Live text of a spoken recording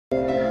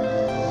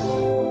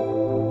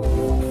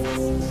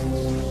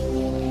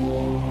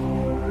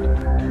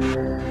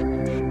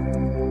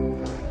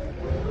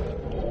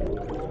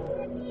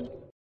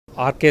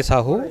R.K.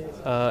 Sahu.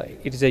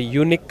 It is a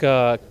unique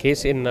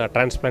case in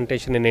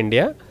transplantation in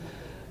India.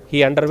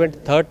 He underwent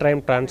third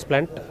time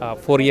transplant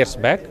 4 years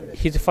back.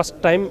 His first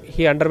time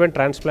he underwent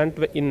transplant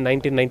in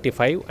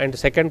 1995 and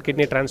second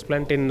kidney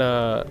transplant in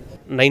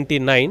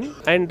 99.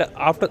 And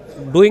after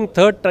doing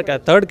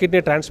third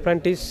kidney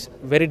transplant is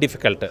very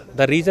difficult.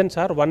 The reasons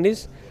are, one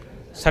is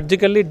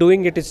surgically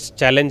doing it is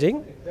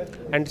challenging,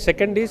 and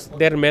second is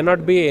there may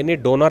not be any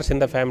donors in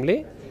the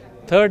family.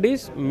 Third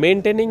is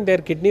maintaining their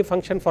kidney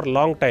function for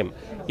long time.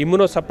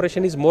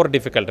 Immunosuppression is more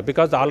difficult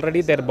because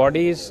already their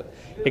body is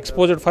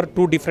exposed for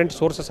two different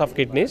sources of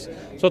kidneys.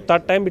 So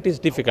third time it is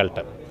difficult.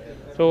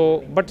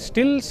 So, but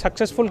still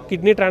successful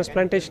kidney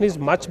transplantation is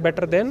much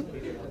better than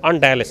on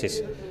dialysis.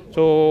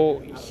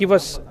 So he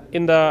was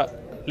in the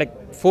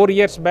 4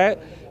 years back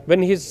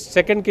when his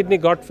second kidney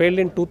got failed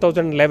in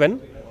 2011.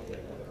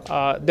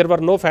 There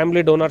were no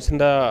family donors in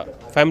the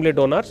family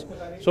donors.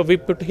 So we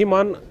put him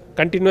on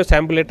continuous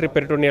ambulatory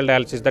peritoneal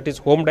dialysis, that is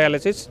home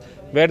dialysis,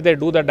 where they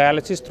do the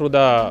dialysis through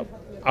the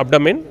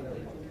abdomen.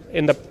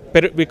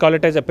 We call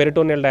it as a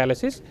peritoneal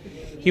dialysis.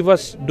 He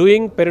was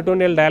doing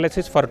peritoneal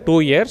dialysis for 2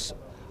 years.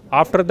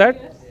 After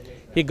that,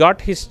 he got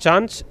his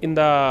chance in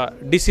the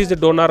deceased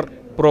donor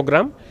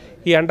program.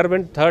 He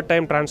underwent third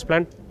time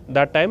transplant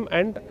that time,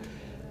 and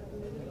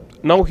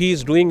now he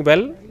is doing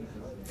well.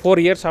 4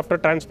 years after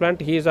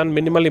transplant, he is on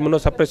minimal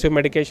immunosuppressive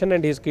medication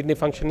and his kidney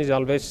function is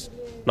always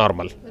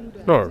normal.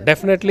 No,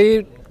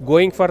 definitely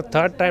going for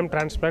third time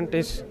transplant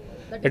it's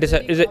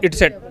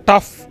a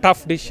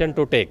tough decision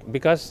to take,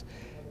 because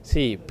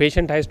see,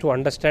 patient has to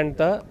understand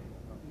the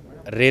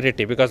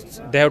rarity,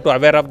 because they have to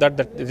aware of that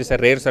it is a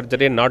rare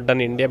surgery not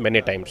done in India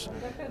many times.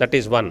 That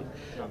is one.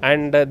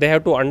 And they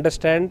have to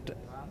understand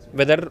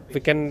whether we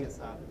can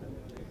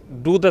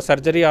do the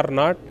surgery or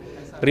not.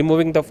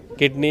 Removing the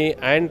kidney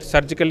and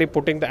surgically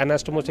putting the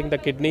anastomosing the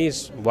kidney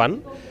is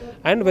one,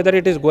 and whether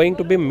it is going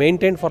to be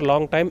maintained for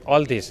long time,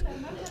 all this.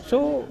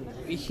 So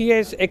he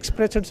has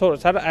expressed, so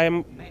sir, I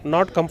am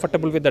not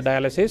comfortable with the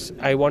dialysis,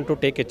 I want to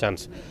take a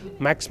chance.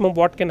 Maximum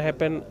what can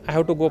happen, I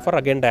have to go for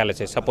again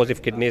dialysis. Suppose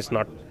if kidney is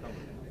not,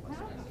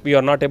 we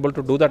are not able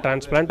to do the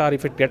transplant, or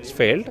if it gets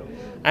failed,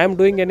 I am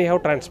doing anyhow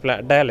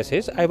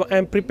dialysis, I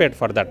am prepared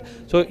for that.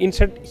 So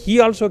instead,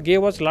 he also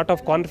gave us a lot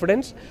of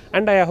confidence,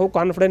 and I have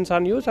confidence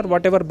on you, sir,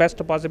 whatever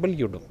best possible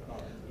you do.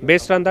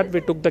 Based on that,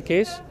 we took the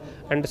case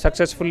and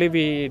successfully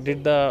we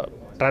did the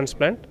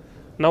transplant.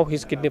 Now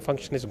his kidney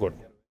function is good.